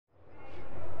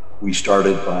We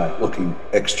started by looking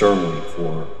externally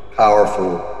for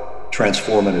powerful,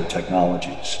 transformative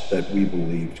technologies that we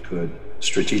believed could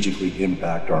strategically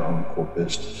impact our own core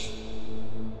business.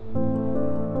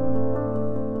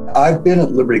 I've been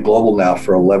at Liberty Global now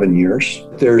for 11 years.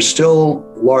 There's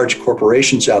still large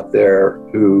corporations out there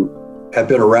who have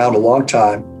been around a long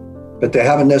time, but they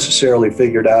haven't necessarily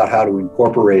figured out how to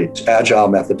incorporate agile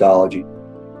methodology,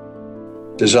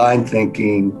 design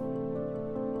thinking,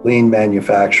 lean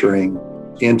manufacturing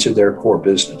into their core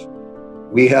business.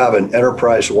 We have an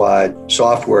enterprise-wide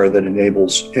software that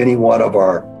enables any one of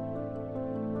our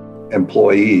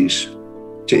employees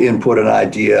to input an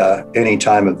idea any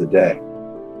time of the day.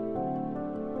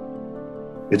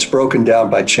 It's broken down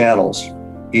by channels.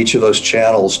 Each of those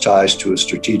channels ties to a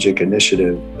strategic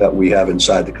initiative that we have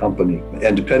inside the company.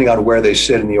 And depending on where they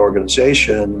sit in the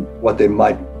organization, what they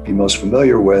might be most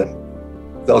familiar with,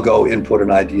 they'll go input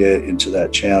an idea into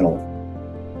that channel.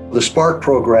 The Spark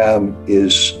program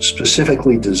is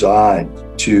specifically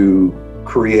designed to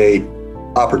create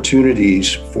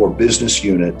opportunities for business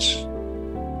units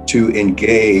to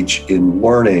engage in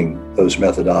learning those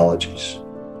methodologies.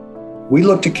 We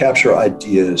look to capture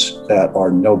ideas that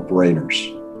are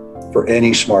no-brainers for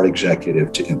any smart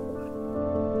executive to implement.